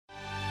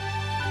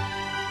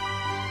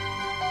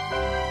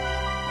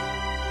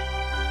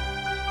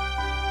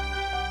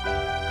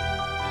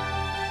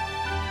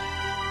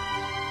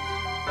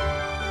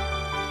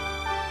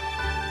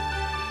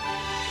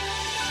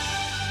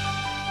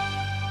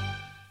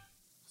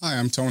Hi,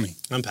 I'm Tony.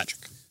 I'm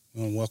Patrick. I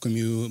want to welcome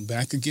you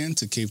back again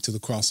to Cave to the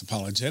Cross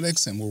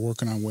Apologetics, and we're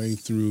working our way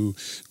through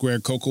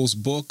Greg Koukl's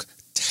book,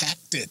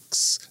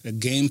 Tactics, a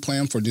game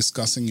plan for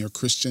discussing your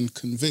Christian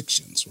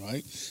convictions,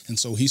 right? And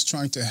so he's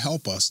trying to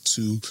help us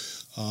to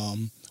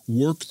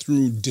work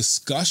through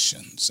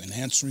discussions and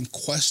answering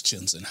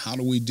questions and how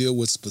do we deal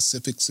with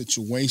specific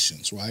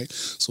situations, right?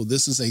 So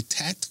this is a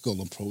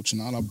tactical approach,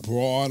 not a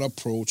broad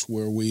approach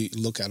where we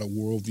look at a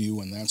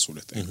worldview and that sort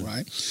of thing,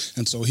 right?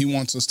 And so he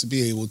wants us to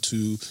be able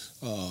to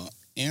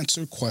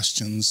answer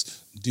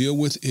questions, deal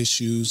with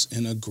issues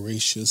in a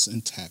gracious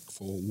and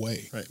tactful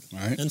way.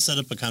 Right. And set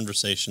up a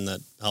conversation that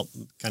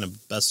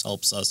best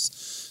helps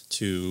us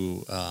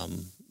to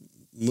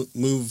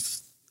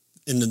move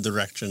in the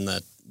direction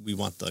that we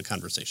want the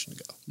conversation to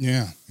go.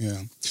 Yeah.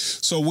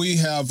 So we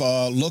have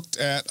looked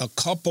at a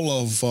couple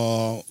of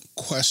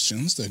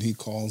questions that he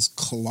calls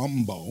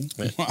Columbo,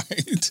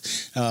 right?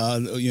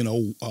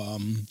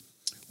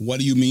 What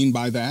do you mean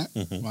by that,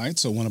 right?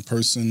 So when a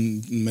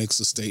person makes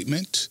a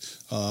statement,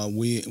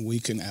 we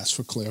can ask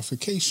for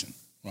clarification,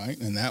 right?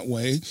 And that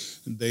way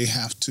they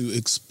have to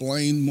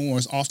explain more.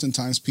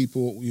 Oftentimes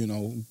people,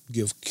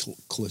 give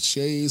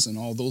cliches and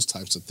all those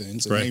types of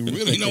things, and they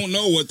really don't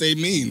know what they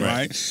mean,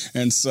 right?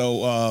 And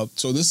so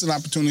this is an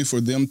opportunity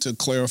for them to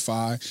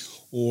clarify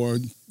or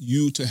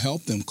you to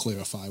help them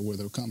clarify where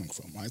they're coming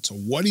from, right? So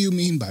what do you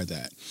mean by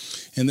that?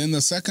 And then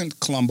the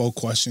second Columbo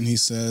question, he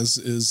says,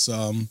 is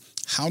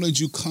how did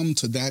you come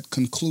to that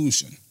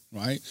conclusion,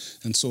 right?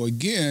 And so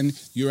again,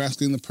 you're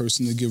asking the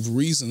person to give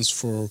reasons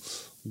for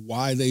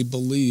why they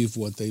believe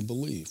what they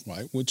believe,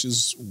 right? Which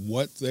is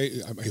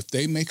if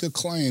they make a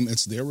claim,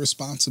 it's their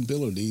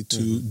responsibility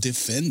to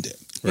defend it,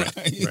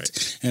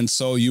 right? And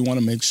so you want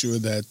to make sure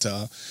that,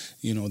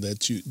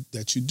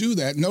 that you do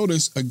that.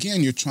 Notice,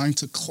 again, you're trying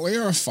to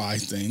clarify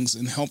things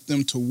and help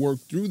them to work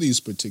through these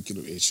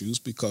particular issues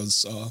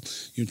because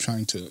you're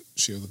trying to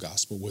share the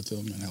gospel with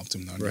them and help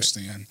them to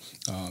understand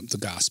the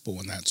gospel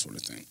and that sort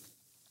of thing.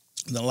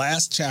 The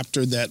last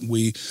chapter that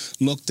we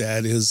looked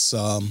at is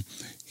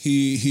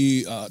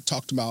he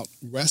talked about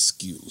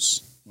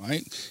rescues,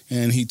 right?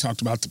 And he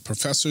talked about the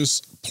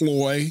professor's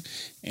ploy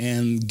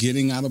and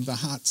getting out of the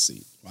hot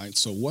seat, right?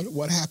 So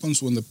what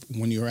happens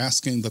when you're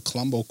asking the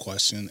Columbo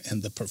question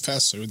and the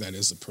professor, that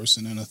is the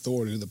person in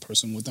authority, the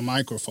person with the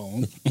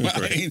microphone,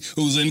 right,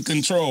 who's in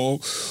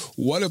control,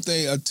 what if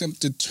they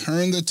attempt to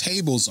turn the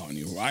tables on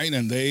you, right?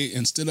 And they,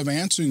 instead of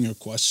answering your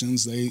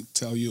questions, they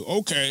tell you,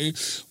 okay,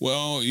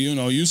 well,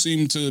 you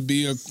seem to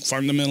be a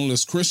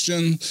fundamentalist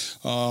Christian,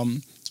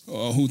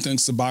 who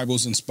thinks the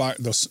Bible's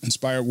the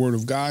inspired word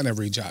of God,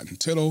 every jot and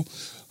tittle.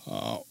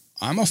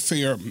 I'm a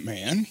fair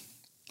man.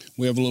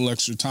 We have a little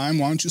extra time.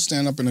 Why don't you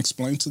stand up and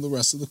explain to the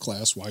rest of the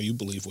class why you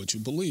believe what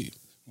you believe,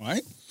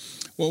 right?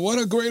 Well, what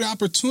a great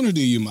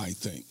opportunity, you might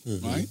think,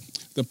 right?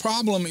 The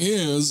problem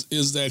is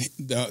that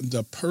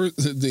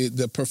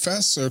the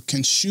professor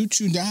can shoot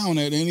you down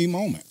at any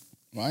moment,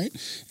 right?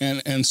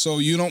 And so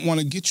you don't want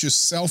to get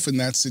yourself in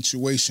that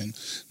situation.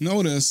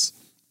 Notice,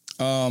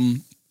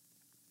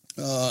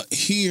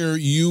 here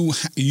you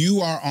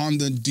are on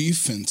the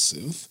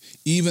defensive,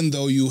 even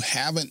though you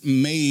haven't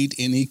made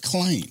any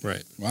claim.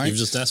 Right. You've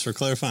just asked for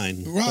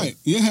clarifying.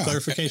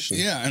 Clarification.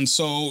 Yeah. And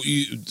so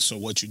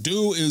what you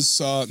do is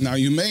now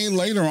you may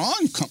later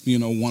on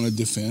want to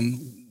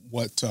defend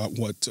what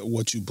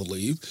you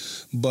believe,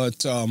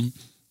 but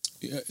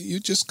you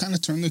just kind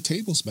of turn the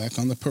tables back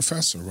on the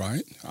professor,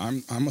 right?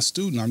 I'm a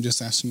student. I'm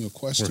just asking you a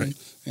question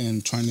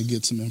and trying to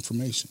get some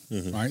information,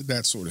 right?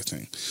 That sort of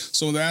thing.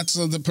 So that's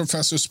the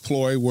professor's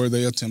ploy where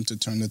they attempt to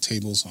turn the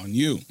tables on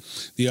you.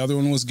 The other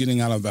one was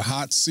getting out of the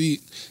hot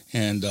seat.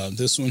 And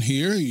this one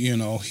here,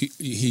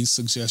 he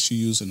suggests you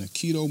use an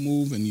Aikido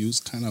move and use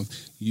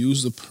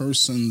the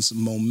person's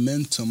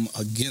momentum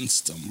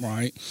against them,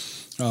 right?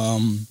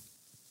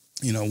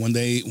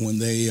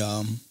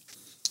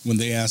 When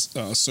they ask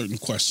certain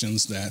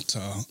questions that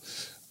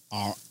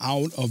are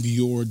out of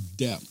your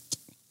depth.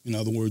 In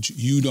other words,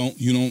 you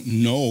don't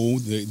know,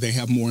 they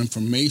have more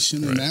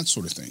information and that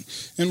sort of thing.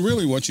 And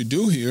really what you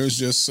do here is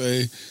just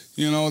say,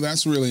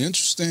 that's really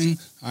interesting.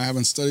 I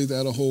haven't studied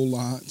that a whole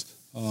lot.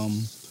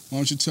 Why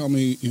don't you tell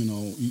me,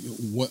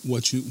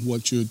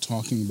 what you're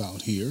talking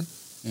about here,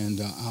 and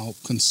I'll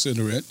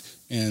consider it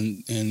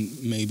and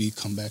maybe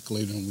come back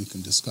later and we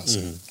can discuss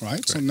it,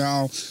 right? So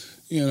now,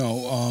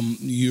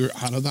 you're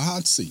out of the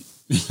hot seat,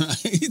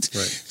 right?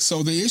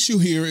 So the issue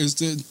here is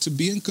to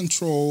be in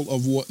control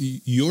of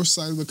your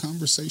side of the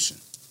conversation,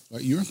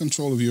 right? You're in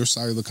control of your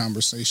side of the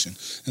conversation.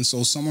 And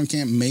so someone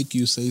can't make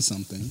you say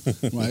something,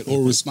 right,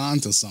 or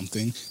respond to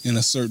something in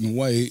a certain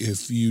way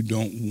if you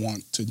don't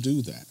want to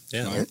do that.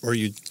 Yeah, right? or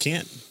you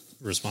can't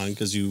respond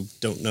because you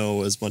don't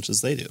know as much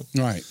as they do.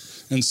 Right.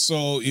 And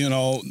so,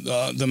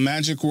 the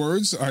magic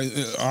words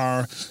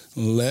are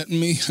let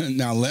me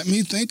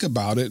think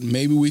about it.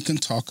 Maybe we can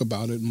talk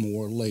about it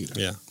more later.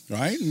 Yeah.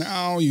 right?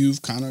 Now you're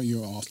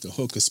off the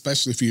hook,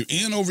 especially if you're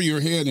in over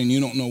your head and you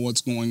don't know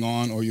what's going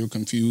on, or you're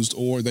confused,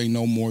 or they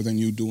know more than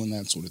you do, and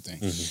that sort of thing.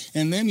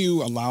 And then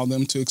you allow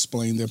them to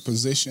explain their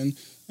position,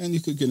 and you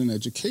could get an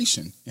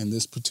education in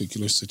this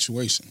particular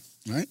situation,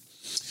 right?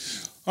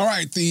 All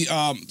right.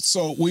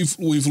 So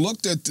we've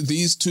looked at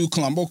these two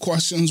Columbo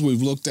questions.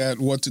 We've looked at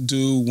what to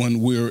do when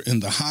we're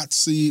in the hot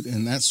seat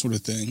and that sort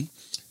of thing.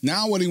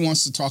 Now what he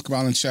wants to talk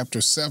about in Chapter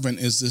 7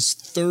 is this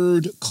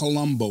third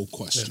Columbo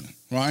question,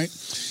 right?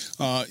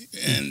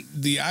 And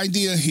the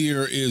idea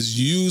here is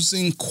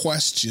using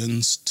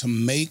questions to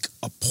make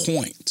a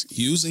point.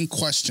 Using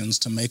questions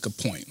to make a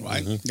point,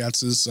 right?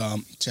 That's his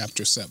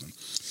Chapter 7.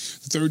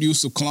 The third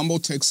use of Columbo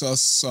takes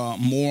us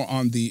more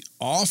on the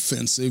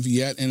offensive,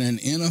 yet in an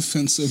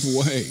inoffensive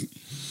way.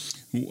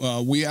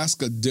 We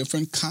ask a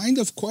different kind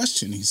of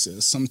question, he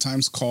says,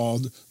 sometimes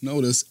called,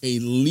 notice, a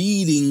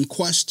leading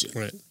question,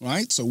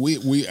 right? So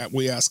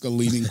we ask a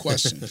leading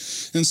question.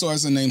 And so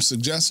as the name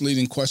suggests,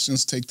 leading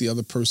questions take the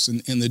other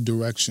person in the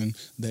direction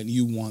that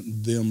you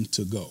want them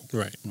to go.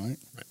 Right.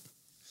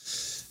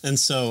 And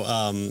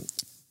so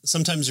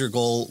sometimes your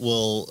goal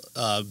will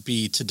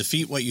be to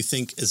defeat what you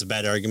think is a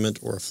bad argument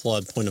or a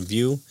flawed point of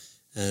view.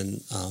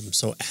 And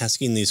so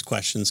asking these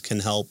questions can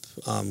help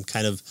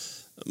kind of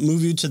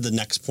move you to the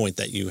next point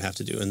that you have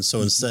to do. And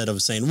so instead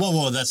of saying,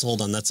 whoa,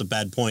 that's a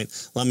bad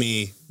point. Let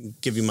me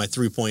give you my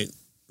 3-point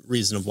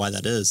reason of why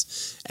that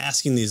is.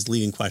 Asking these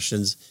leading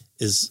questions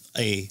is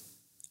a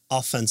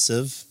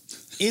offensive,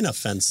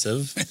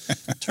 inoffensive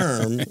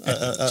term,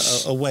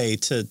 a way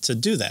to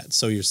do that.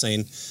 So you're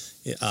saying,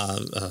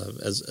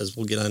 as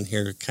we'll get on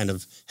here, kind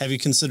of, have you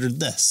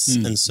considered this?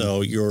 And so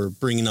you're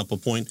bringing up a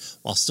point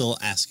while still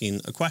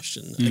asking a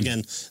question.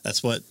 Again,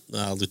 that's what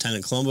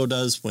Lieutenant Columbo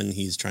does when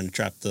he's trying to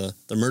trap the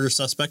murder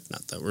suspect.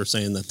 Not that we're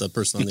saying that the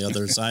person on the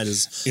other side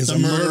is the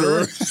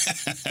murderer.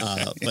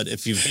 But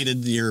if you've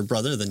hated your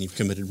brother, then you've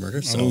committed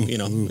murder. So,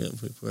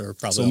 we're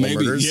probably all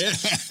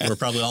murderers. We're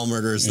probably all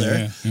murderers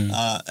there.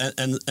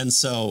 And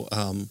so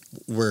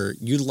we're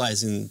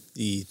utilizing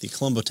the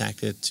Columbo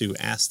tactic to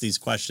ask these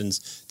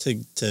questions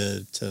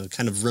to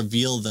kind of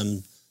reveal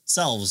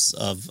themselves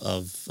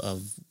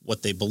of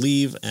what they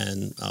believe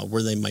and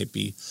where they might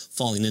be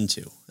falling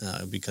into,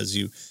 because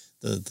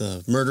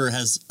the murderer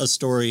has a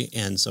story,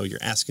 and so you're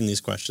asking these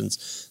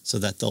questions so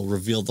that they'll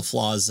reveal the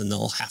flaws, and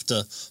they'll have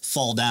to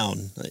fall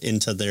down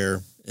into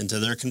their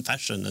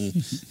confession, and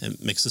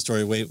it makes the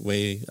story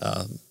way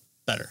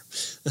better.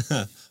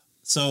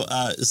 So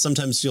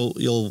sometimes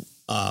you'll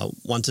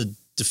want to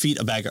defeat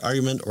a bad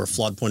argument or a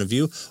flawed point of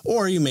view,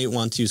 or you may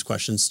want to use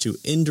questions to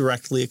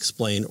indirectly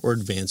explain or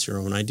advance your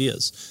own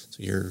ideas. So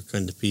you're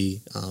going to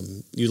be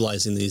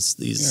utilizing these.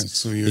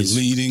 So you're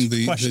leading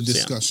the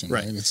discussion,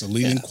 right? It's a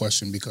leading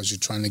question because you're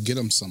trying to get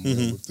them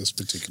somewhere with this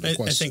particular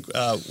question.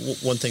 I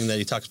think one thing that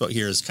he talks about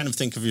here is kind of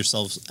think of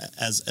yourself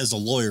as a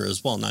lawyer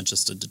as well, not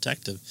just a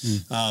detective.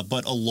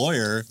 But a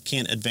lawyer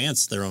can't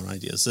advance their own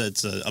ideas.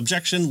 It's an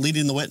objection,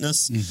 leading the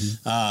witness,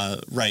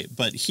 right?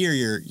 But here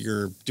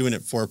you're doing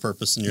it for a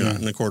purpose, and you're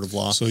not in a court of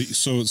law. So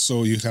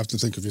you'd have to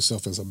think of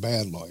yourself as a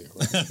bad lawyer,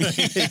 right?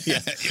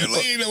 You're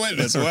leading the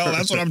witness. Well,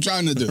 that's what I'm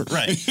trying to do.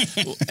 Right.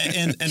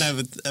 And I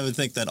would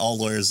think that all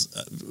lawyers,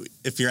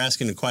 if you're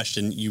asking a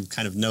question, you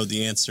kind of know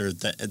the answer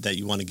that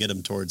you want to get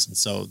them towards. And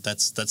so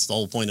that's the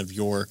whole point of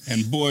your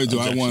And boy, do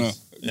I want to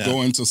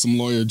go into some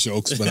lawyer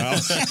jokes, but I'll...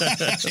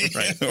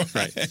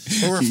 right.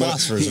 Well, we're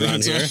philosophers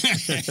around here.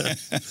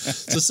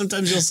 So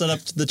sometimes you'll set up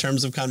the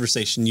terms of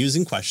conversation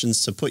using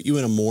questions to put you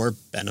in a more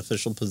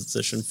beneficial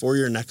position for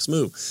your next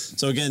move.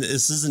 So again,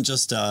 this isn't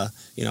just,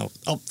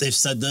 they've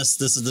said this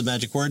is the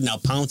magic word, now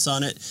pounce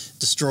on it,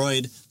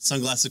 destroyed,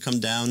 sunglasses come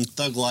down,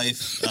 thug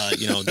life,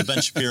 the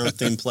Ben Shapiro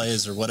theme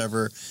plays or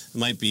whatever it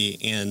might be,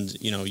 and,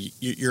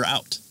 you're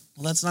out.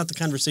 Well, that's not the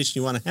conversation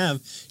you want to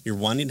have. You're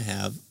wanting to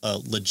have a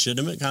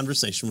legitimate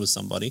conversation with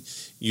somebody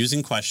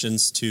using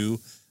questions to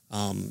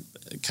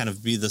kind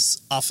of be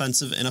this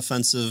offensive,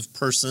 inoffensive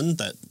person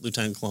that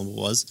Lieutenant Columbo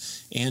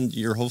was. And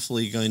you're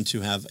hopefully going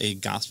to have a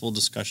gospel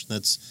discussion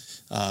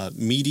that's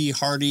meaty,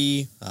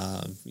 hearty,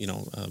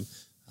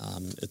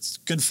 it's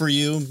good for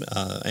you,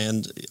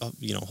 and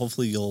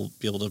hopefully you'll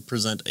be able to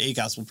present a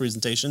gospel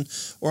presentation,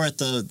 or at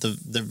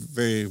the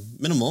very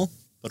minimal,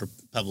 put a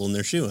pebble in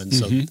their shoe. And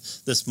so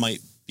this might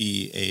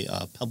be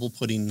a pebble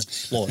pudding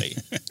ploy.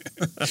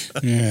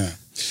 Yeah.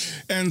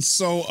 And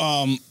so,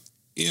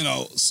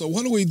 so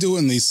what do we do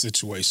in these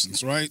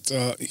situations, right?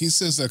 He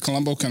says that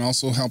Columbo can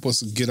also help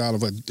us get out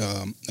of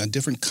a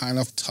different kind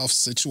of tough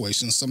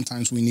situation.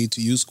 Sometimes we need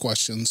to use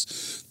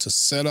questions to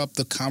set up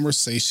the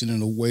conversation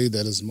in a way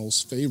that is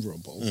most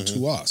favorable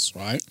to us,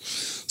 right?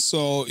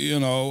 So,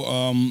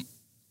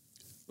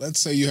 let's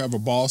say you have a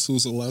boss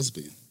who's a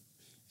lesbian,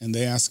 and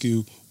they ask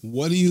you,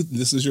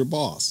 this is your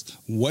boss,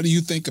 what do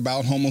you think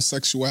about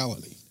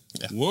homosexuality?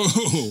 Yeah. Whoa,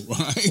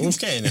 right?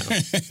 Okay, now.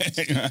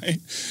 Right?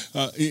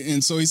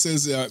 And so he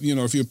says,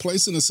 if you're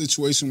placed in a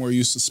situation where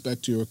you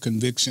suspect your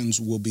convictions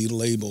will be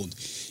labeled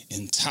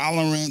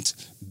intolerant,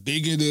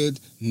 bigoted,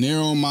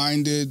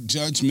 narrow-minded,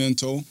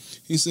 judgmental.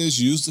 He says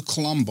use the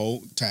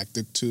Columbo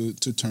tactic to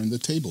turn the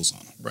tables on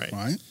them. Right.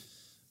 Right?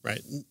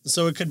 Right.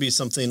 So it could be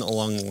something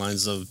along the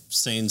lines of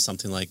saying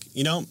something like,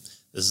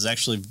 this is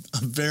actually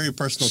a very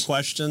personal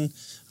question.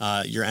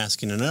 You're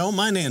asking, and I don't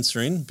mind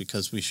answering,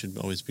 because we should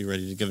always be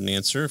ready to give an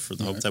answer for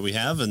the hope that we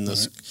have, and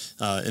this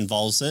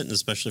involves it, and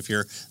especially if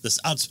you're this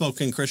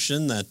outspoken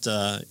Christian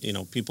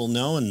that people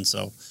know, and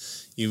so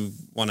you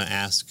want to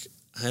ask,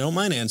 I don't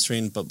mind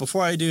answering, but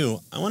before I do,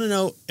 I want to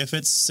know if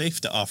it's safe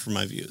to offer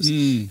my views.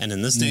 And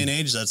in this day and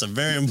age, that's a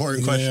very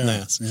important question to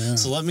ask. Yeah.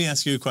 So let me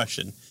ask you a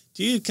question.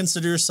 Do you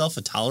consider yourself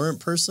a tolerant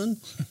person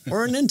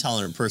or an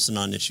intolerant person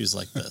on issues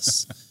like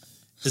this?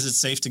 Is it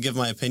safe to give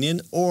my opinion,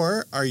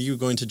 or are you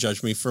going to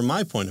judge me for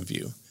my point of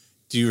view?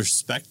 Do you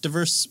respect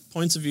diverse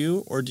points of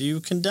view, or do you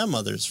condemn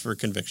others for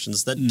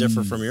convictions that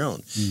differ from your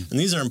own? And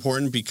these are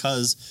important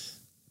because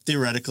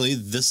theoretically,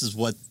 this is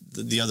what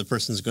the other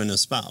person is going to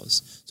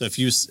espouse. So if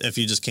you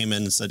just came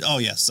in and said, "Oh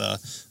yes,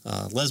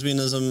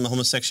 lesbianism,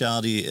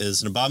 homosexuality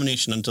is an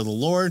abomination unto the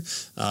Lord,"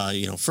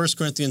 1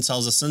 Corinthians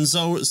tells us, and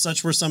so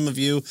such were some of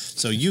you.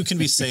 So you can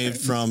be saved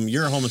from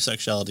your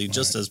homosexuality,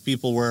 just as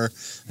people were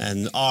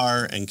and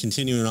are, and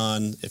continuing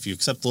on. If you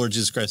accept the Lord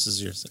Jesus Christ as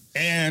your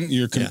and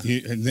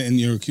then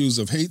you're accused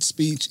of hate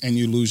speech, and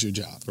you lose your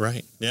job.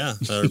 Right? Yeah,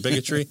 or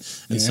bigotry.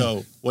 And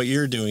so what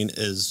you're doing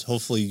is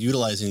hopefully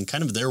utilizing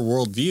kind of their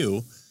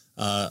worldview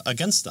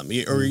against them,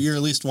 or you're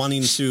at least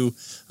wanting to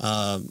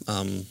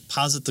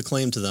posit the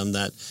claim to them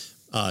that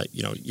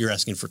you're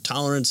asking for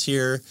tolerance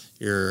here,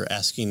 you're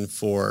asking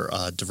for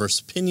diverse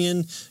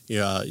opinion,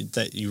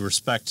 that you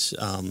respect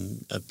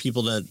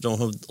people that don't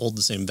hold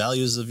the same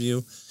values of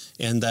you,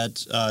 and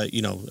that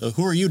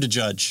who are you to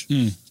judge?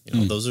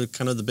 Those are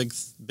kind of the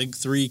big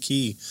three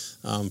key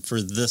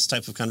for this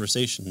type of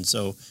conversation.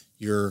 So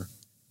you're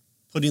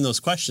putting those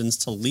questions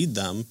to lead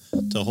them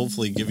to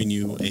hopefully giving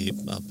you a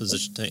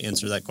position to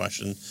answer that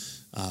question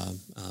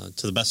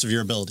to the best of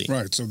your ability.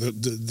 Right. So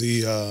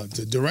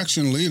the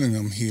direction leading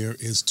them here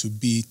is to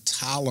be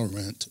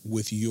tolerant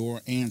with your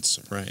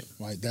answer. Right.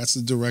 Right. That's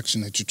the direction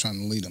that you're trying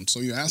to lead them.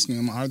 So you're asking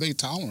them, are they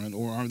tolerant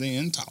or are they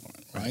intolerant?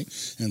 Right.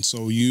 And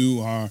so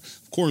you are,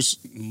 of course,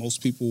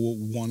 most people will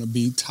want to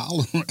be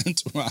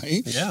tolerant,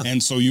 right? Yeah.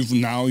 And so you've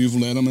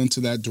led them into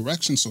that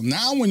direction. So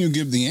now when you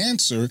give the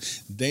answer,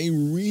 they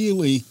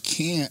really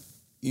can't,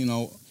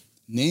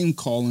 name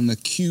call and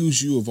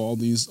accuse you of all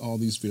these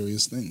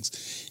various things.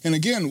 And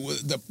again,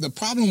 the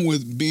problem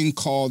with being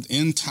called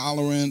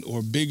intolerant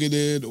or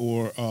bigoted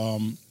or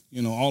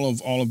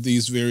all of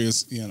these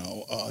various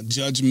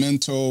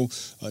judgmental,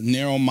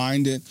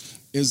 narrow-minded,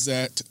 is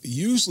that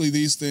usually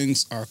these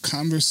things are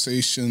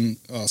conversation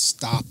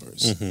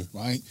stoppers,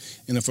 right?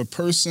 And if a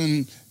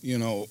person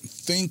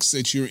thinks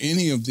that you're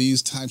any of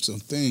these types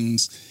of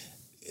things,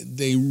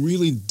 they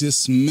really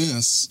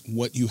dismiss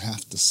what you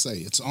have to say.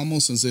 It's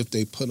almost as if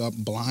they put up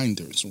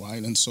blinders,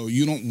 right? And so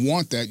you don't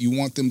want that. You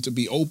want them to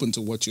be open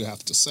to what you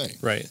have to say.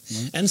 Right.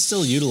 And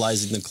still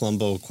utilizing the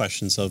Columbo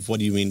questions of what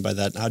do you mean by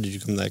that? How did you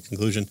come to that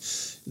conclusion?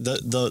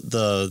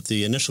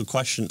 The initial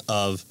question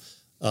of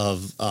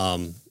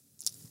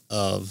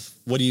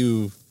what do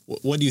you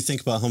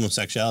think about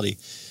homosexuality?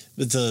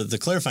 The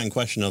clarifying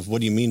question of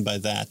what do you mean by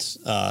that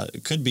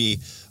could be,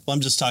 well,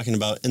 I'm just talking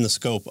about in the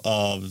scope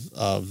of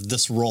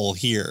this role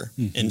here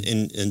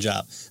in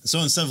job. And so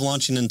instead of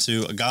launching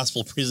into a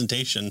gospel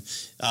presentation,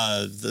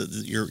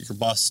 your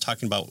boss is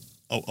talking about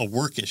a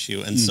work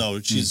issue, and so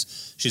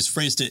she's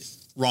phrased it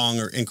wrong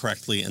or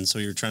incorrectly, and so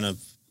you're trying to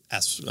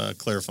ask a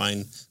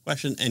clarifying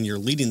question, and you're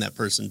leading that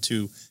person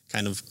to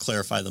kind of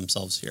clarify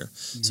themselves here.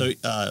 So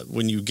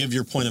when you give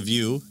your point of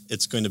view,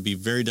 it's going to be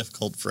very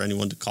difficult for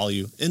anyone to call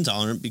you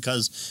intolerant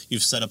because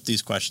you've set up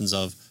these questions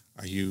of,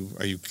 are you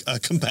a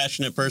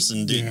compassionate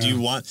person? Do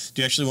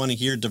you actually want to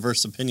hear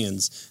diverse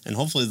opinions? And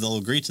hopefully they'll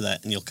agree to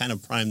that, and you'll kind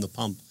of prime the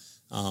pump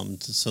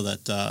so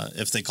that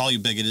if they call you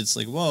bigoted, it's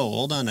like, whoa,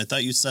 hold on, I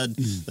thought you said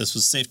this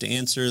was safe to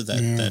answer,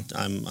 that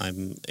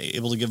I'm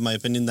able to give my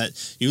opinion, that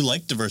you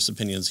like diverse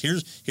opinions.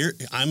 Here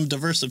I'm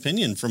diverse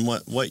opinion from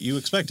what you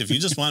expect. If you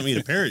just want me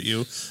to parrot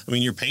you, I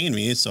mean, you're paying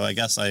me, so I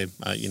guess I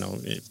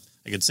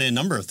could say a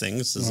number of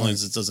things as long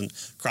as it doesn't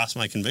cross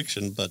my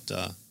conviction. But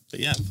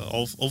yeah,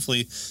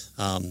 hopefully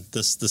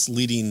this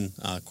leading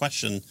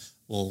question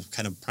will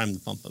kind of prime the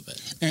pump a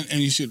bit.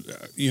 And you should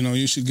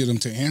get them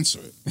to answer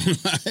it,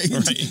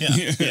 right?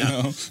 Right,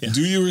 yeah.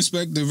 Do you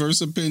respect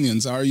diverse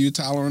opinions? Are you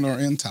tolerant or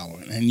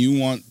intolerant? And you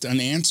want an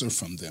answer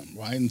from them,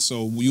 right? And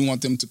so you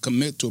want them to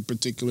commit to a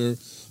particular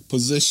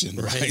position,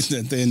 right?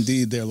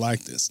 That they're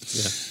like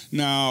this. Yeah.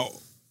 Now,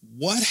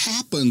 what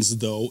happens,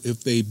 though,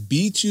 if they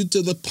beat you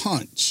to the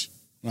punch,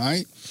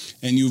 right?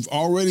 And you've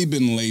already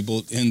been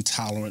labeled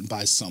intolerant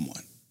by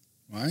someone,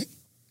 right?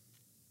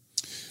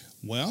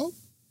 Well,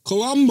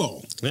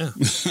 Columbo. Yeah.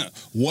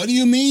 What do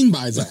you mean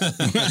by that?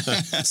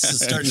 This is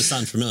starting to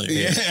sound familiar.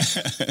 Yeah.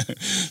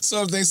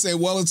 So if they say,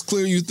 well, it's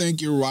clear you think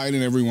you're right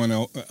and everyone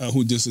else,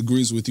 who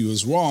disagrees with you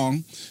is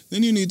wrong,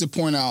 then you need to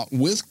point out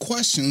with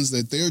questions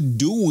that they're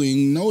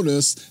doing,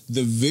 notice,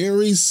 the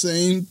very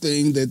same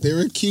thing that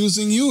they're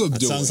accusing you of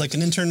doing. Sounds like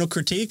an internal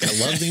critique. I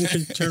love the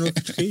internal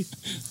critique.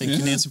 Thank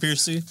you, Nancy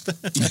Piercy.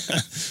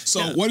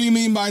 So what do you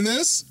mean by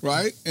this,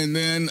 right? And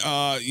then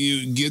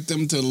you get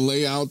them to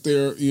lay out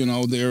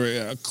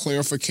their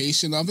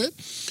clarification of it.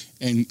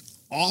 And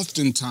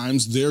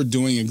oftentimes they're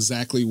doing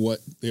exactly what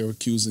they're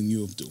accusing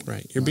you of doing.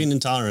 Right. You're being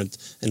intolerant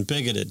and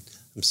bigoted.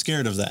 I'm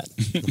scared of that.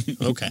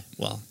 Okay.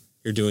 Well,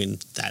 you're doing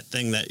that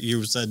thing that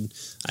you said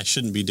I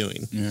shouldn't be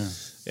doing. Yeah.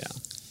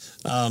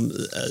 Yeah.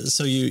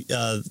 So you,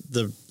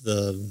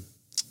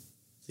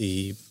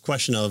 the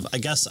question of, I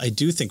guess I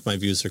do think my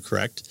views are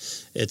correct.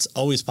 It's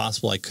always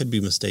possible I could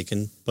be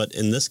mistaken, but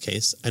in this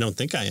case, I don't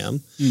think I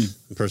am.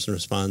 The person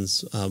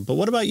responds, but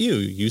what about you?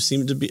 You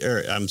seem to be,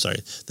 or I'm sorry,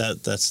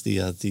 that's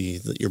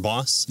your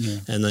boss. Yeah.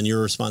 And then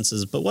your response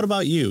is, but what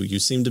about you? You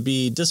seem to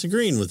be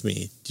disagreeing with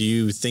me. Do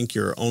you think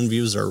your own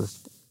views are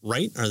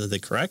right? Are they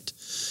correct?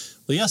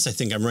 Well, yes, I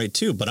think I'm right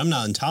too, but I'm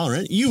not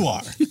intolerant. You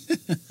are.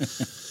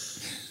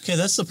 Okay,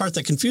 that's the part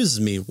that confuses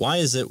me. Why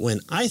is it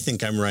when I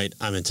think I'm right,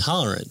 I'm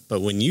intolerant,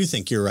 but when you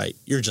think you're right,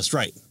 you're just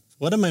right?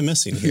 What am I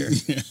missing here?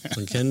 Yeah.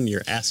 Again,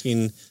 you're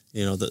asking,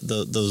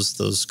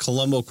 those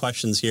Columbo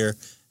questions here,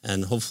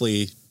 and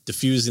hopefully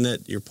diffusing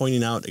it. You're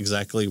pointing out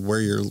exactly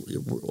where you're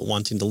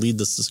wanting to lead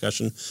this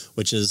discussion,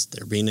 which is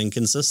they're being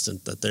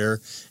inconsistent, that they're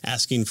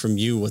asking from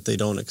you what they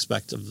don't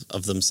expect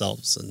of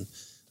themselves. And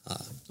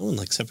no one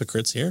likes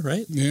hypocrites here,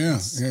 right? Yeah,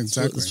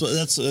 exactly.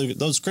 That's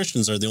those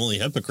Christians are the only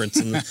hypocrites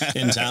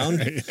in town.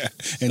 Yeah.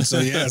 And so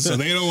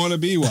they don't want to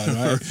be one,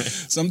 right? Right?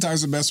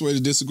 Sometimes the best way to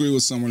disagree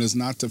with someone is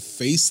not to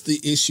face the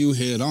issue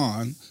head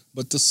on,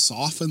 but to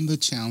soften the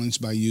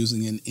challenge by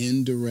using an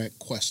indirect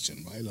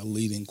question, right? A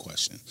leading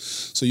question.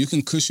 So you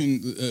can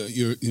cushion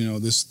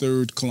this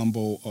third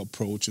Columbo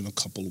approach in a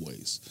couple of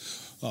ways.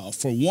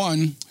 For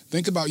one,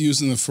 think about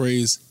using the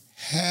phrase,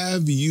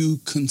 have you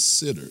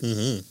considered,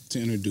 to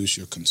introduce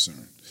your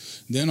concern?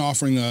 Then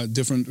offering a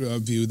different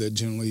view that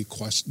gently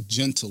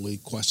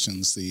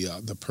questions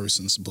the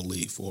person's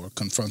belief or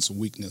confronts a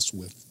weakness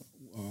with,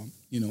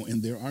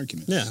 in their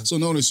argument. Yeah. So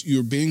notice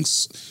you're being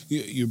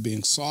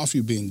soft,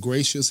 you're being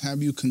gracious.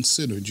 Have you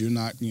considered? You're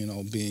not,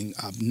 being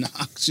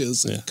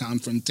obnoxious and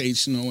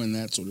confrontational and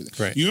that sort of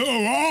thing. Right. You're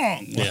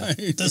wrong. Yeah.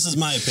 Right? This is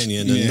my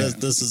opinion, and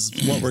this is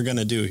what we're going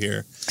to do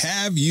here.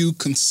 Have you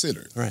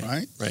considered?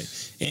 Right.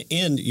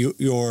 And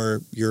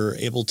you're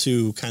able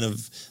to kind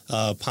of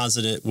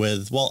posit it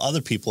with, well,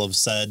 other people have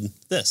said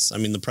this. I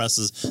mean, the press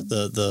is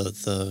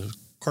the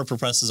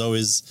corporate press is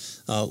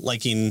always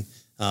liking.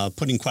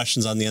 Putting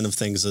questions on the end of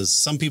things as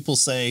some people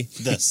say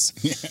this.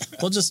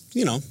 Well, just,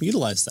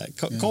 utilize that,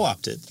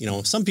 co-opt it.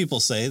 Some people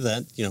say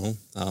that,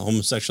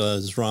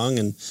 homosexuality is wrong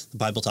and the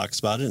Bible talks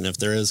about it. And if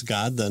there is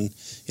God, then,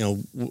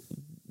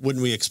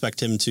 wouldn't we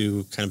expect him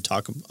to kind of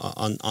talk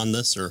on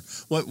this or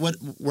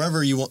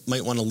wherever you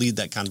might want to lead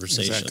that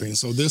conversation? Exactly. And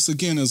so this,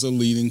 again, is a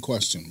leading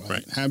question,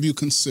 right? Have you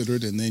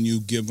considered, and then you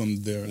give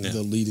them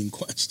the leading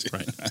question.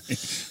 Right.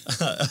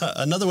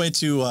 Another way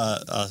to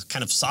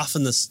kind of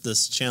soften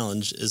this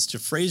challenge is to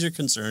phrase your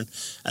concern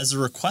as a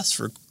request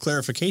for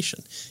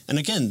clarification. And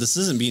again, this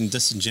isn't being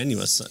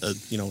disingenuous.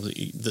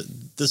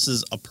 This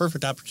is a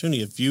perfect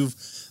opportunity. If you've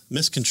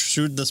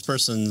misconstrued this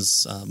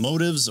person's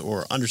motives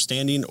or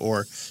understanding,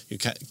 or you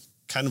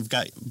kind of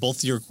got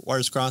both your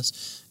wires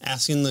crossed,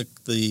 asking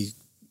the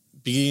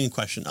beginning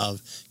question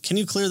of, can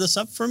you clear this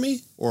up for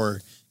me?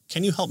 Or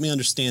can you help me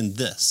understand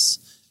this?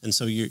 And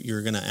so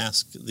you're going to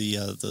ask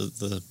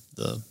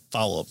the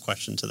follow-up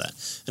question to that.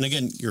 And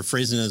again, you're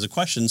phrasing it as a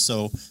question,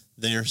 so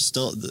they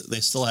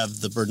still have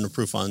the burden of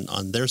proof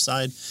on their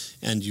side,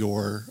 and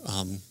you're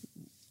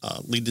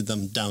leading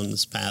them down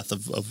this path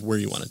of where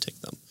you want to take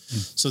them.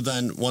 So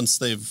then once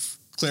they've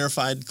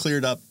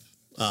cleared up,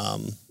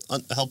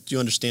 helped you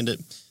understand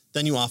it,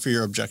 then you offer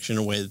your objection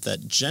in a way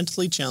that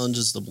gently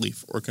challenges the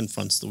belief or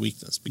confronts the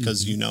weakness,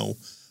 because you know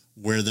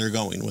where they're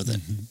going with it.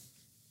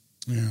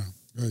 Yeah,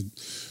 good.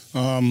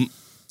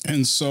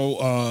 And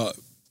so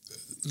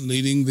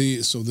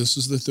so this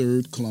is the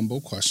third Columbo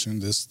question,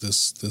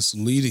 this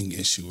leading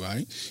issue,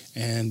 right?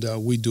 And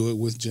we do it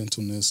with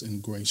gentleness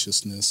and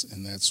graciousness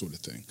and that sort of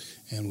thing.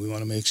 And we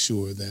want to make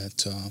sure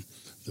that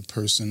the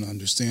person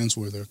understands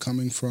where they're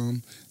coming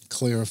from,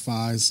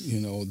 clarifies,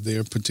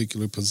 their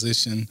particular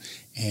position,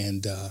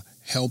 and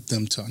help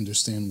them to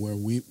understand where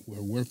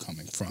we're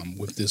coming from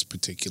with this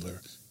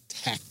particular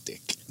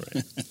tactic.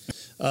 Right.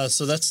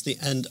 So that's the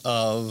end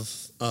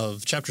of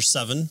chapter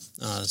 7.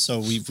 So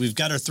we've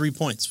got our 3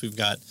 points. We've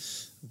got,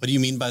 what do you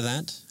mean by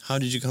that? How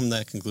did you come to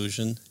that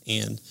conclusion?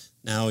 And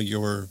now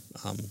you're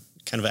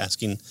kind kind of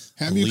asking.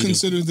 Have you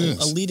considered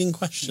this? A leading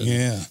question.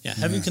 Yeah.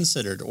 Have you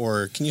considered,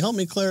 or can you help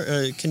me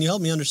can you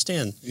help me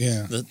understand?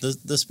 Yeah.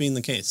 This being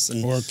the case,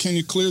 or can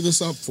you clear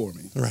this up for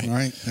me?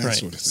 Right. That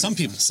sort of thing. Some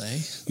people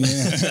say.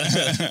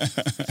 Yeah.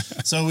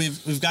 So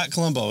we've got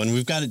Columbo and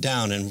we've got it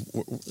down, and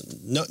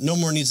no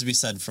more needs to be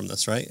said from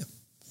this, right?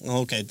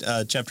 Okay,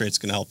 chapter 8 is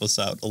going to help us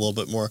out a little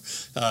bit more.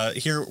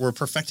 Here we're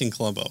perfecting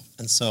Columbo,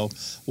 and so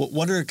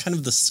what are kind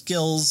of the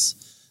skills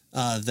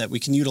that we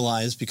can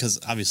utilize? Because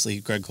obviously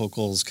Greg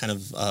Koukl is kind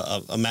of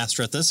a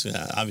master at this.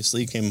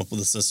 Obviously, he came up with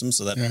a system,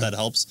 so that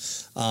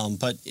helps.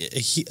 But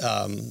he,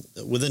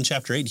 within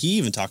chapter 8, he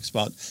even talks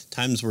about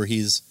times where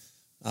he's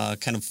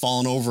kind of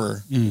fallen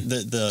over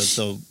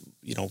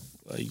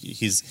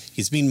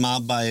he's being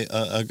mobbed by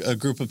a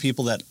group of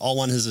people that all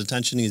want his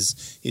attention.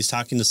 He's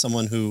talking to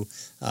someone who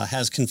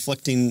has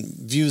conflicting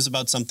views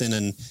about something,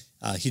 and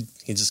he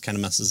just kind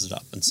of messes it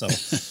up. And so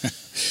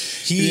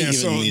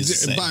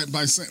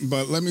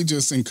but let me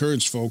just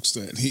encourage folks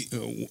that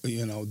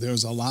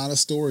there's a lot of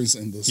stories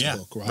in this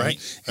book, right?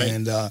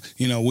 And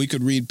we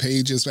could read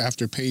pages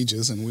after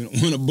pages, and we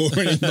don't want to bore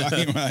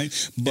anybody,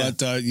 right? But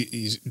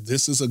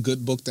this is a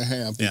good book to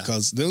have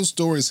because those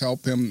stories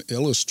help him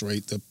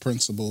illustrate the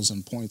principles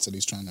and points that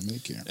he's trying to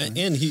make here. Right?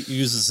 And he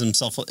uses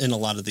himself in a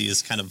lot of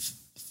these kind of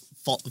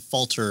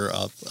falter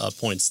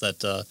points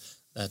that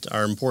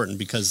are important,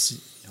 because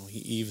he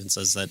even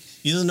says that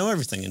he doesn't know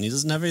everything and he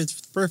doesn't have it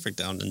perfect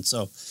down. And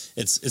so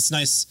it's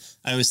nice.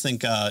 I always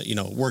think,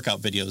 workout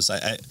videos.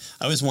 I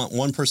always want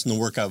one person in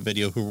the workout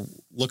video who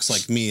looks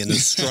like me and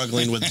is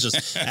struggling with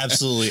just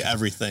absolutely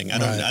everything.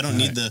 I don't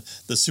need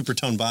the super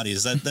toned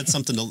bodies. That's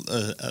something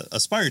to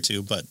aspire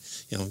to, but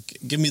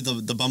give me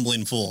the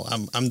bumbling fool.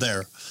 I'm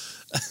there.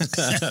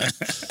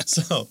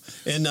 So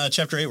in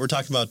chapter 8, we're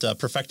talking about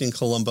perfecting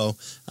Columbo.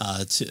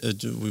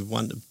 We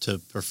want to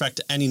perfect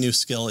any new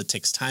skill. It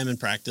takes time and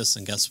practice,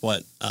 and guess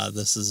what?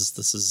 This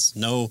is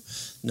no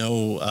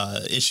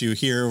issue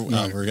here.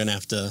 We're going to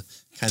have to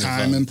kind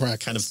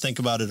of think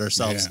about it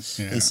ourselves.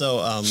 And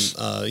so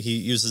he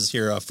uses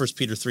here 1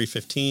 Peter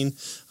 3:15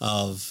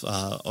 of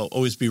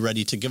always be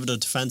ready to give it a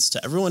defense to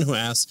everyone who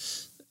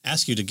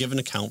ask you to give an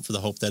account for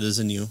the hope that is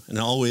in you. And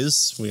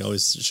we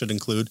always should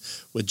include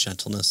with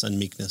gentleness and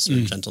meekness, or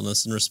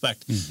gentleness and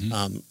respect.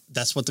 Mm-hmm.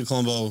 That's what the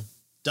Columbo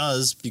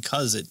does,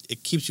 because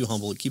it keeps you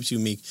humble. It keeps you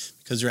meek,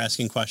 because you're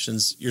asking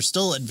questions. You're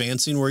still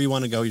advancing where you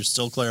want to go. You're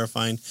still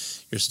clarifying.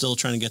 You're still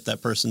trying to get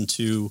that person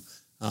to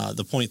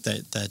the point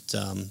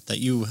that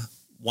you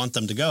want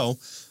them to go.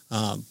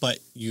 But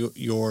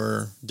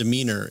your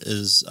demeanor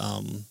is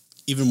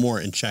even more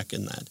in check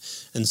in that.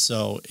 And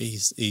so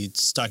he's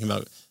talking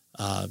about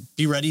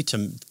be ready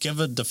to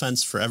give a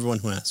defense for everyone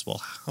who asks.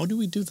 Well, how do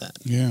we do that?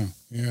 Yeah.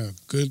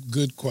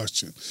 Good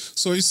question.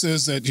 So he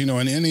says that, in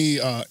any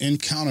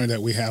encounter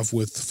that we have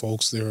with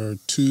folks, there are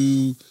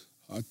two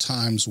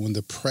times when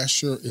the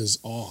pressure is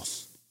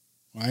off.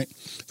 Right.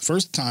 The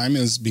first time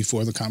is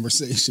before the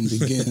conversation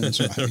begins.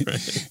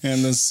 Right.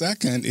 And the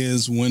second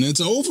is when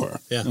it's over.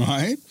 Yeah.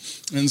 Right.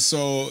 And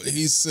so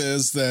he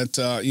says that,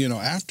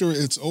 after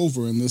it's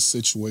over in this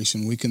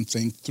situation, we can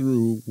think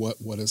through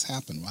what has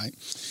happened. Right.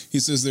 He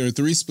says there are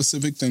 3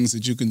 specific things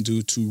that you can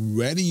do to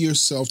ready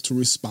yourself to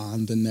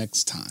respond the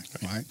next time.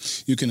 Right.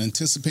 You can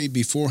anticipate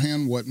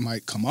beforehand what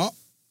might come up.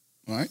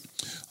 Right.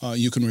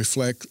 You can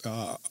reflect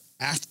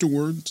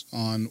afterwards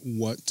on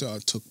what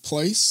took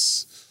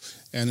place.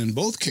 And in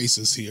both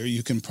cases here,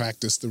 you can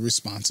practice the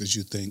responses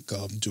you think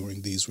of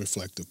during these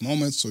reflective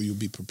moments, so you'll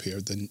be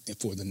prepared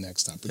for the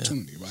next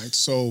opportunity, right?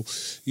 So,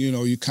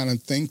 you kind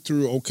of think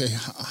through, okay,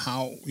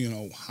 how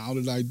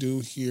did I do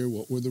here?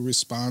 What were the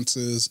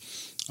responses?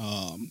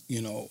 And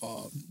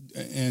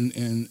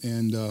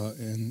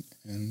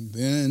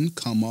then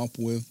come up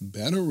with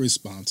better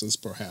responses,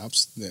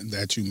 perhaps,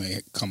 that you may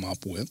come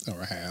up with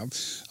or have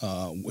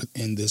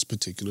in this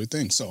particular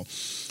thing. So,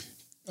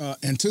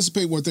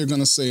 anticipate what they're going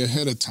to say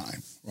ahead of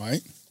time,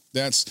 right?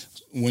 That's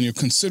when you're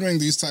considering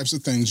these types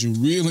of things, you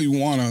really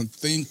want to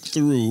think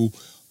through,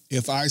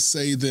 if I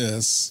say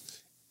this,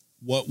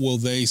 what will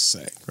they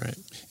say? Right.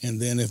 And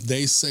then if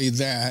they say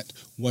that,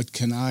 what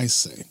can I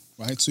say?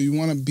 Right. So you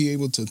want to be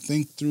able to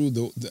think through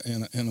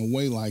in a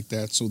way like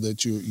that, so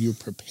that you're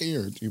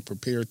prepared. You're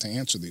prepared to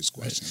answer these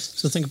questions. Right.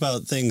 So think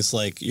about things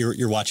like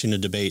you're watching a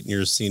debate and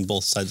you're seeing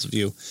both sides of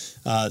you.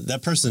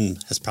 That person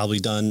has probably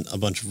done a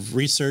bunch of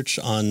research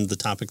on the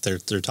topic they're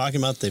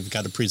talking about. They've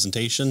got a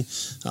presentation.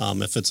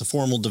 If it's a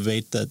formal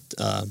debate, that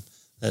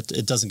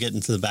it doesn't get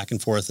into the back and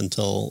forth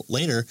until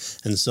later,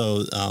 and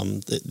so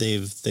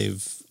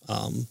they've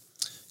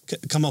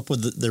come up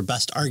with their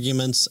best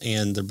arguments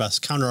and their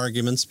best counter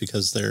arguments,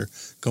 because they're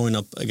going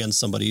up against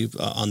somebody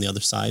on the other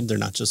side. They're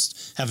not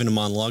just having a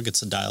monologue,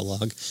 it's a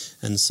dialogue.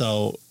 And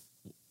so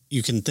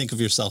you can think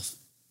of yourself,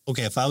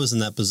 okay, if I was in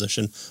that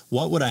position,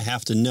 what would I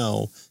have to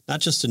know,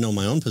 not just to know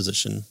my own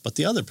position, but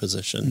the other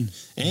position,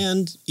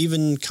 and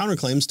even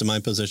counterclaims to my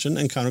position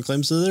and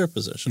counterclaims to their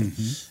position.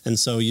 And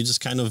so you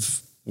just kind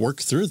of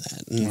work through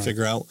that and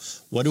figure out,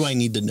 what do I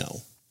need to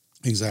know?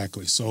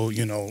 Exactly. So,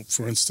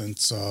 for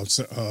instance,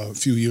 a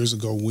few years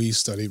ago, we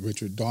studied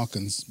Richard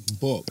Dawkins'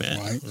 book,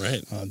 right?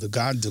 Right. The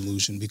God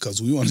Delusion,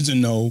 because we wanted to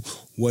know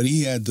what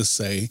he had to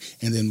say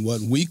and then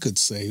what we could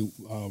say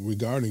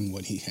regarding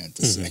what he had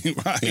to say,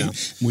 right? Yeah.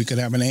 We could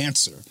have an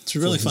answer. It's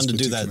really fun to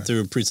do that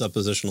through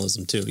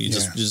presuppositionalism, too. You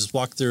just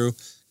walk through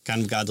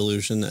kind of God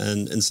Delusion,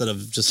 and instead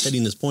of just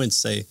hitting his points,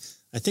 say,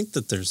 I think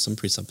that there's some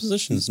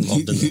presuppositions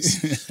involved in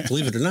this.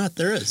 Believe it or not,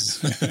 there is.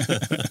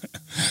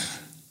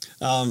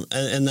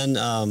 And then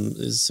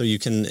so you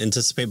can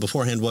anticipate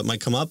beforehand what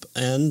might come up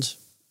and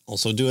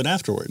also do it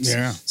afterwards.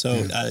 Yeah. So,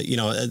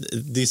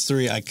 these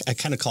three I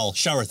kind of call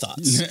shower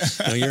thoughts.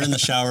 You're in the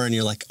shower and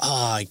you're like,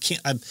 I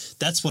can't,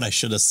 that's what I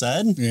should have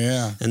said.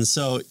 Yeah. And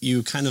so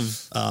you kind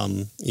of,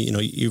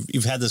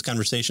 you've had this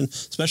conversation,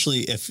 especially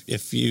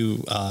if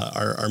you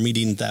are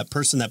meeting that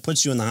person that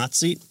puts you in the hot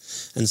seat.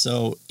 And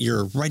so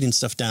you're writing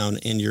stuff down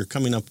and you're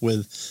coming up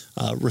with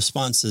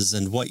responses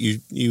and what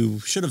you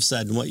should have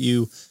said and what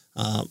you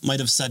might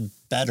have said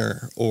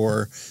better,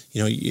 or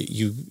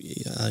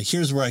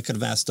here's where I could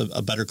have asked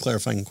a better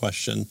clarifying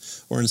question,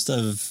 or instead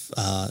of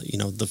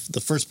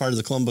the first part of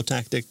the Columbo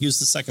tactic, use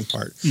the second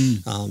part.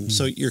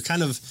 So you're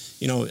kind of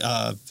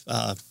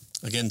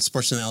again,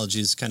 sports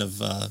analogies kind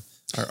of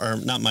are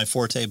not my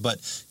forte, but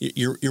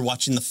you're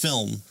watching the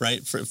film,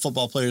 right? For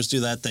football players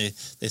do that. They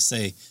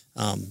say.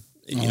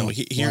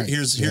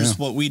 Here's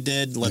what we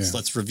did.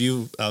 Let's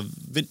review.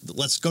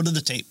 Let's go to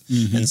the tape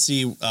and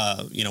see.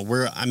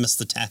 Where I missed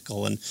the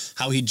tackle and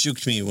how he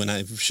juked me when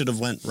I should have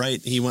went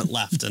right. He went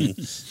left, and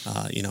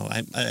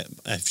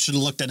I should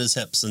have looked at his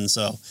hips. And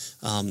so,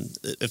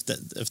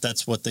 if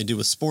that's what they do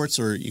with sports,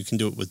 or you can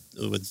do it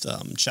with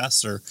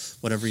chess or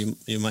whatever you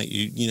might.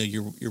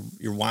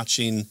 You're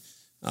watching.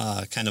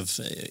 Kind of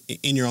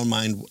in your own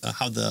mind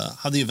how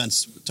the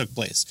events took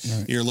place.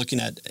 Right. You're looking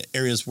at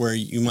areas where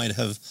you might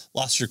have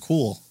lost your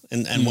cool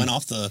and went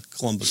off the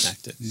Columbo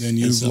tactic. Then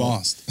you've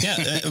lost. Yeah,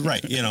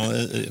 right.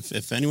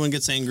 If anyone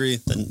gets angry,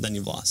 then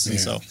you've lost. And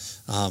so,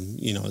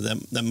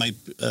 that might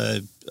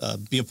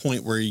be a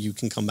point where you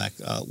can come back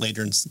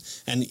later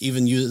and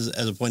even use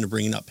as a point of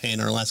bringing up, hey, in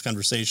our last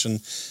conversation,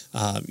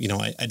 I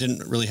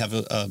didn't really have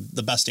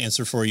the best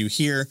answer for you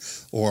here,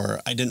 or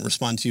I didn't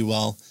respond to you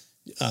well.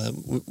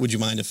 Would you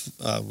mind if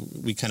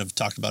we kind of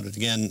talked about it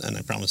again, and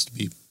I promise to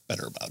be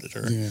better about it,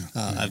 or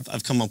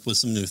I've come up with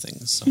some new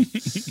things. So.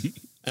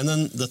 And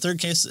then the third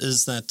case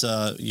is that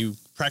you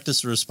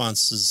practice the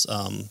responses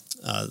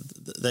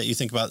that you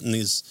think about in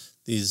these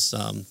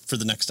for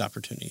the next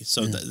opportunity.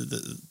 So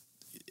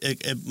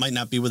it might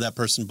not be with that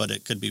person, but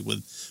it could be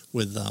with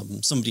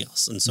somebody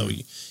else. And so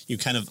you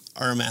kind of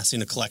are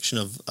amassing a collection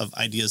of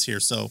ideas here.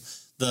 So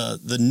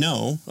the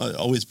no,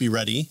 always be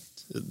ready.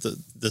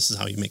 This is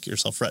how you make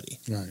yourself ready.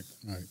 Right.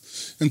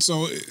 And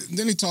so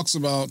then he talks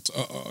about,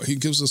 he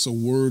gives us a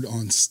word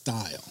on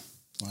style.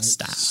 Right?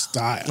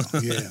 Style,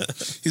 yeah.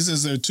 He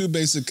says there are two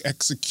basic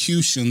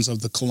executions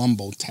of the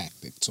Columbo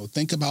tactic. So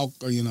think about,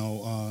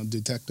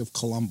 Detective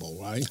Columbo,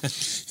 right?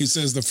 He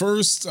says the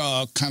first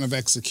kind of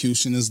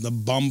execution is the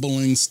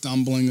bumbling,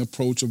 stumbling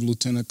approach of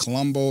Lieutenant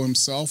Columbo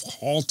himself,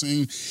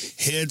 halting,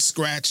 head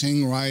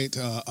scratching, right?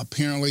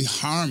 Apparently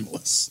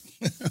harmless.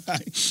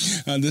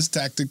 This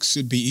tactic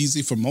should be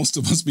easy for most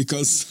of us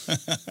because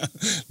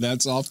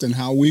that's often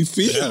how we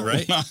feel,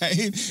 right? Yeah.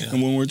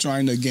 And when we're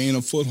trying to gain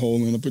a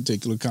foothold in a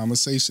particular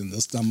conversation, the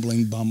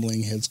stumbling,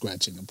 bumbling,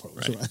 head-scratching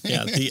approach, right?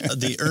 Yeah,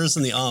 the ers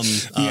and the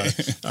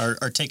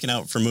are taken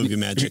out for movie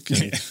magic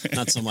and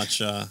not so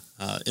much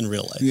in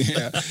real life.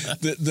 Yeah.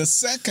 The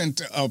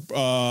second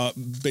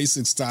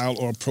basic style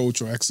or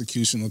approach or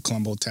execution of the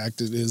Columbo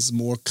tactic is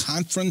more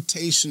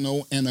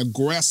confrontational and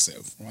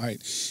aggressive, right?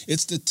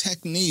 It's the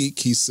technique,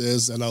 he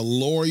says, that a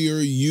lawyer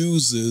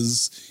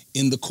uses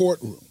in the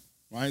courtroom,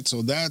 right?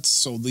 So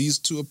these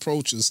two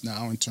approaches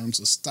now in terms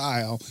of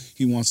style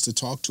he wants to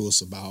talk to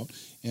us about,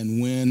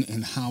 and when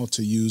and how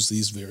to use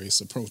these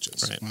various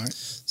approaches, right?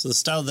 So the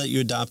style that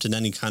you adopt in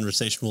any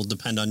conversation will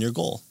depend on your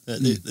goal.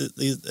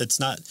 It's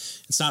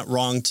not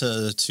wrong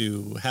to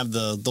have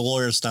the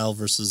lawyer style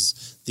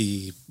versus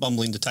the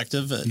bumbling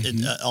detective.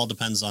 It all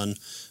depends on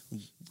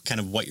kind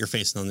of what you're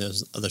facing on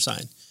the other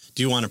side.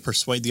 Do you want to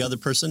persuade the other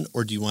person,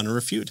 or do you want to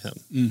refute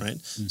him,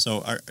 right?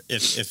 So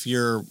if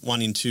you're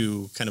wanting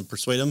to kind of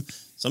persuade him,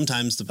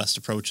 sometimes the best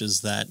approach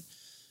is that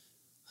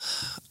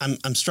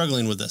I'm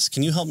struggling with this.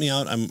 Can you help me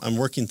out? I'm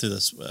working through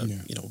this.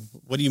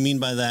 What do you mean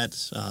by that?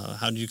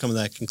 How did you come to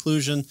that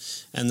conclusion?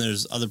 And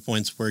there's other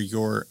points where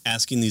you're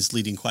asking these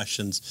leading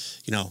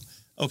questions.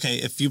 Okay,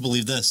 if you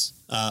believe this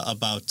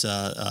about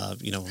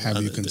have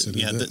you considered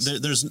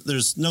this?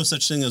 There's no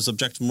such thing as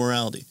objective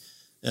morality.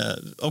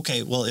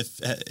 Okay, well,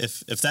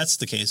 if that's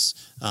the case,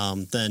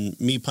 then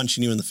me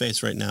punching you in the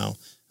face right now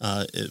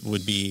it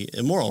would be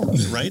immoral,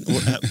 right?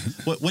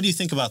 What do you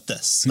think about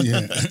this?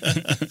 Yeah.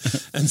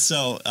 And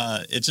so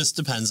it just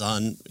depends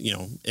on,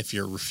 if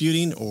you're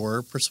refuting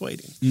or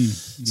persuading.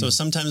 So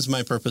sometimes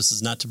my purpose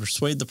is not to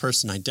persuade the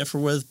person I differ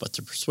with, but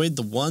to persuade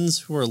the ones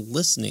who are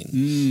listening.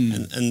 You're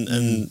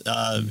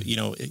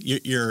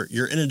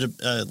in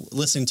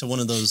listening to one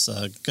of those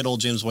good old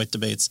James White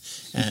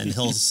debates, and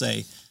he'll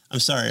say, "I'm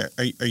sorry,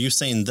 are you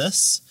saying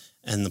this?"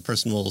 And the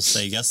person will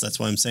say, "Yes, that's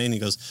what I'm saying." He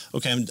goes,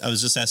 "Okay, I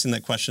was just asking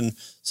that question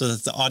so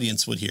that the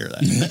audience would hear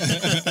that."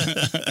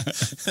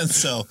 And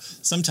so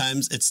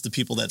sometimes it's the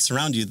people that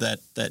surround you that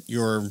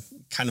you're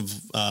kind of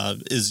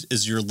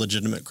is your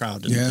legitimate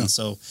crowd. And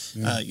so,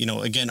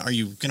 again, are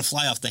you going to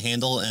fly off the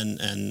handle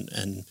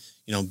and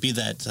be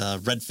that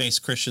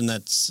red-faced Christian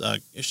that's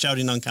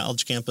shouting on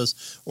college campus,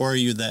 or are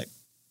you that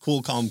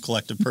cool, calm,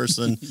 collective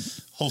person,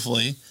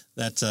 hopefully,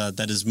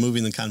 that is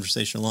moving the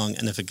conversation along,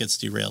 and if it gets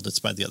derailed, it's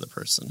by the other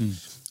person.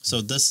 So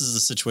this is the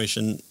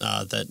situation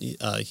that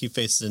he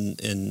faced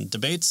in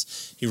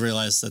debates. He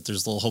realized that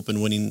there's little hope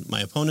in winning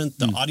my opponent.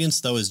 The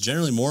audience, though, is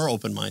generally more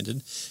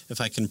open-minded. If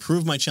I can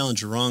prove my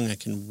challenger wrong, I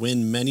can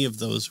win many of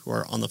those who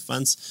are on the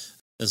fence,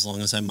 as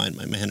long as I mind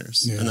my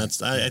manners. And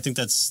I think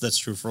that's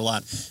true for a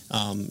lot.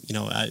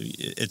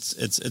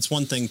 It's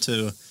one thing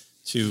to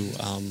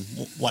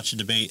watch a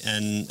debate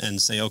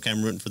and say, okay,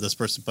 I'm rooting for this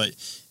person. But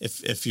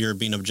if you're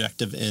being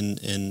objective in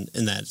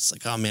that, it's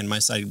like, oh man, my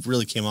side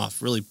really came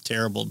off really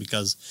terrible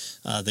because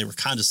they were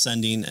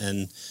condescending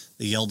and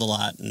they yelled a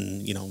lot.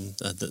 And,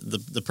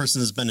 the person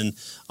has been in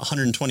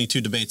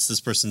 122 debates. This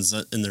person's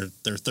in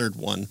their third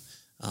one.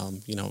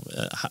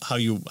 How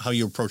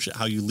you approach it,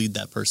 how you lead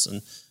that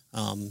person,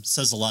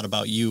 says a lot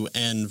about you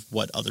and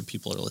what other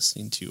people are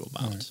listening to you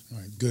about.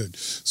 Right, good.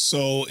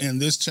 So in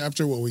this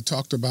chapter, what we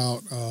talked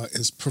about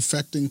is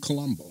perfecting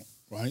Columbo,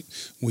 right?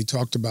 We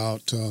talked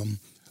about,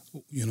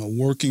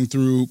 working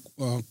through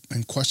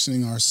and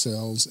questioning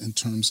ourselves in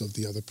terms of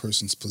the other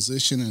person's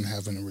position and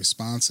having a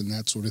response and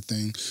that sort of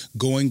thing.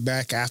 Going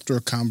back after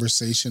a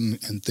conversation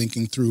and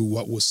thinking through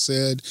what was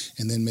said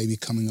and then maybe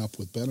coming up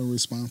with better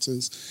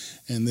responses.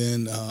 And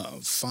then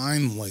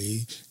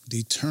finally,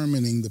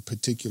 determining the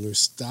particular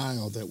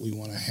style that we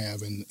want to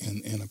have in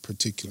a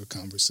particular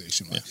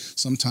conversation. Right? Yeah.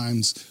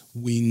 Sometimes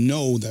we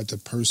know that the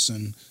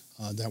person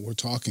that we're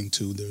talking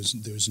to,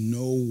 there's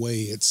no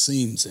way, it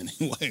seems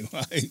anyway,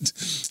 right?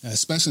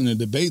 Especially in a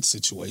debate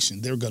situation,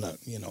 they're gonna,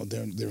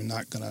 they're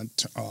not gonna,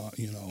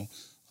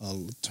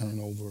 turn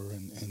over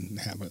and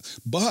have it.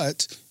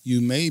 But you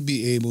may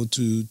be able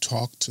to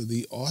talk to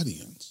the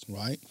audience,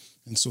 right?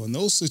 And so in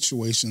those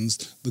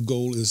situations, the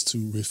goal is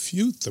to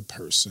refute the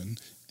person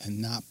and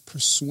not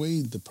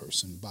persuade the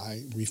person.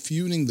 By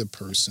refuting the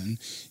person,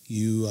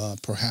 you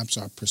perhaps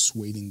are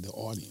persuading the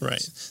audience.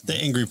 Right.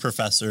 The angry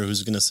professor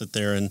who's going to sit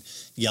there and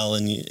yell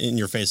in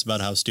your face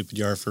about how stupid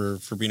you are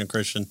for being a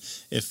Christian.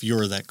 If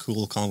you're that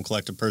cool, calm,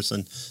 collected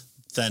person,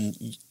 then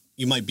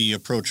you might be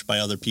approached by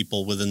other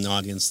people within the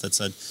audience that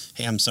said,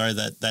 "Hey, I'm sorry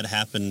that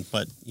happened,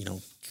 but,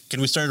 can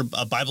we start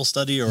a Bible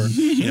study?" Or,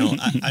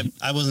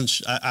 I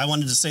wasn't. I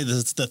wanted to say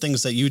the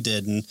things that you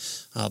did, and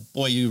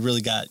boy, you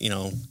really got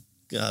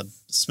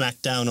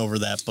smacked down over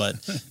that, but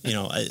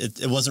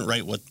it wasn't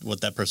right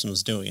what that person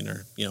was doing.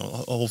 Or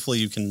hopefully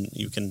you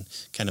can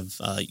kind of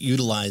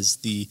utilize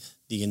the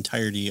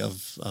entirety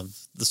of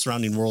the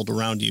surrounding world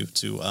around you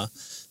to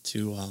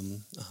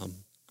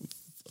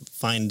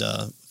find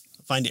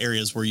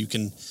areas where you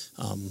can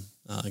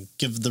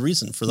give the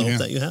reason for the hope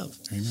that you have.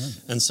 Amen.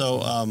 And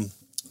so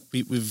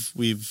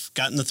we've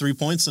gotten the 3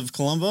 points of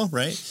Columbo,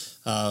 right?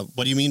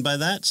 What do you mean by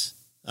that?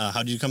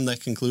 How do you come to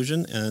that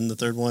conclusion? And the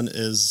third one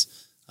is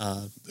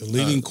the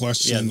leading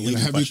question.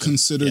 Have you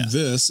considered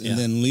this, and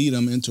then lead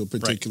them into a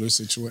particular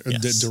situation,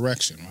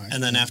 direction, right?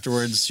 And then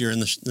afterwards, you're in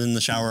the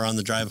shower on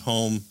the drive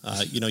home.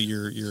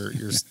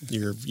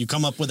 You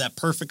come up with that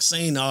perfect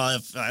saying. Oh,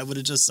 if I would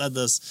have just said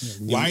this,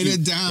 write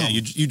it down.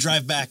 Yeah, you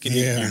drive back,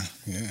 and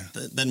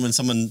then when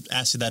someone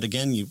asks you that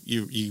again,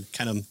 you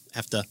kind of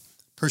have to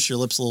purse your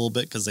lips a little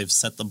bit because they've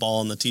set the ball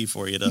on the tee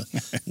for you to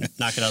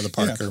knock it out of the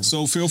park. Yeah.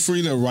 So feel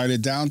free to write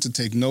it down, to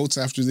take notes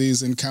after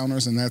these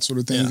encounters and that sort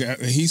of thing. Yeah.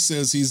 He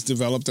says he's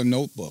developed a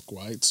notebook,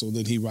 right? So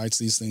that he writes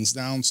these things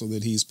down so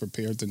that he's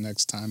prepared the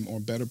next time, or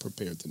better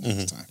prepared the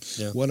next time.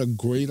 Yeah. What a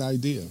great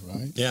idea,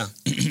 right? Yeah.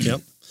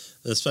 Yep.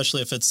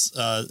 Especially if it's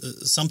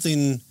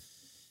something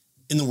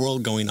in the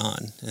world going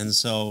on. And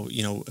so,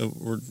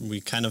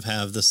 we kind of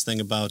have this thing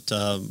about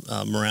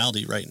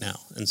morality right now.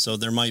 And so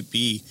there might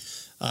be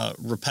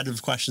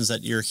repetitive questions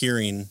that you're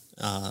hearing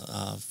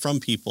from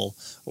people,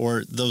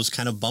 or those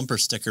kind of bumper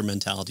sticker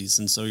mentalities.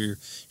 And so you're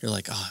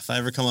like, oh, if I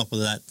ever come up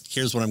with that,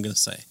 here's what I'm going to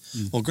say.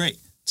 Well, great.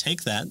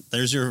 Take that.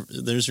 There's your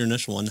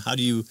initial one. How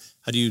do you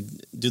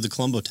do the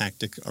Columbo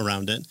tactic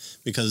around it?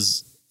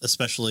 Because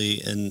especially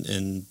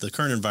in the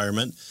current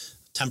environment,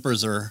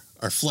 tempers are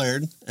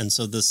flared. And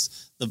so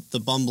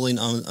the bumbling,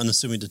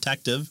 unassuming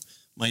detective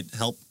might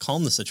help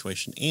calm the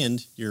situation.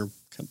 And you're,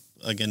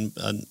 again,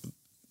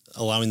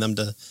 allowing them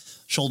to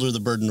shoulder the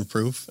burden of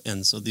proof.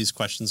 And so these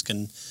questions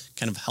can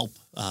kind of help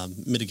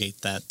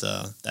mitigate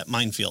that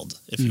minefield,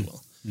 if you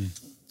will.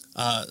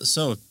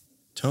 So,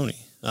 Tony,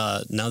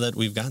 now that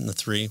we've gotten the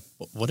three,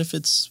 what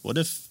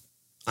if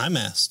I'm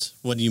asked,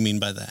 what do you mean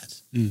by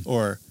that?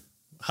 Or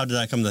how did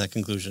I come to that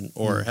conclusion?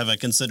 Or have I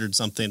considered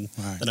something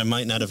that I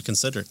might not have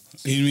considered?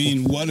 You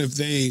mean, what if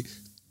they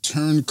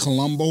turn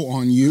Columbo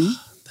on you?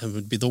 That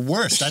would be the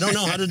worst. I don't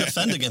know how to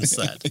defend against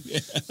that.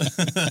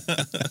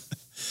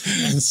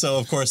 And so,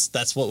 of course,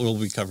 that's what we'll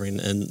be covering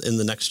in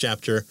the next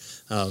chapter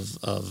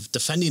of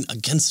defending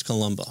against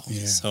Columbo.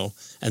 Yeah. So,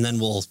 and then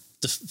we'll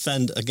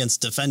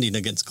defending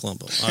against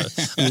Columbo.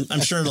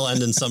 I'm sure it'll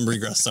end in some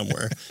regress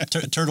somewhere.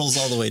 Turtles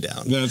all the way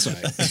down. That's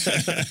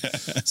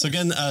right. So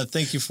again,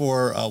 thank you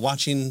for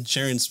watching,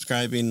 sharing,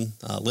 subscribing,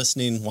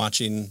 listening,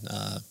 watching.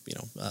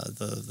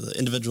 The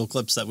individual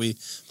clips that we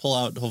pull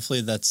out.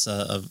 Hopefully, that's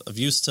of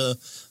use to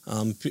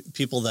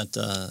people that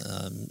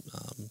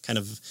kind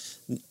of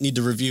need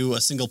to review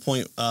a single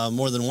point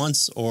more than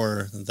once,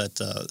 or that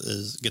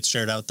gets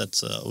shared out.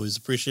 That's always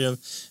appreciative.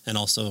 And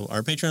also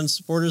our Patreon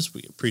supporters,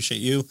 we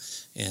appreciate you,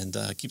 and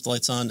keep the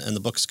lights on and the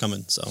books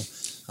coming. So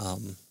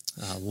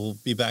we'll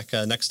be back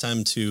next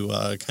time to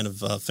kind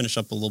of finish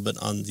up a little bit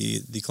on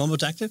the Columbo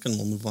tactic, and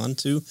we'll move on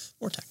to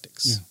more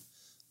tactics. Yeah.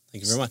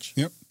 Thank you very much.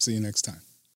 Yep. See you next time.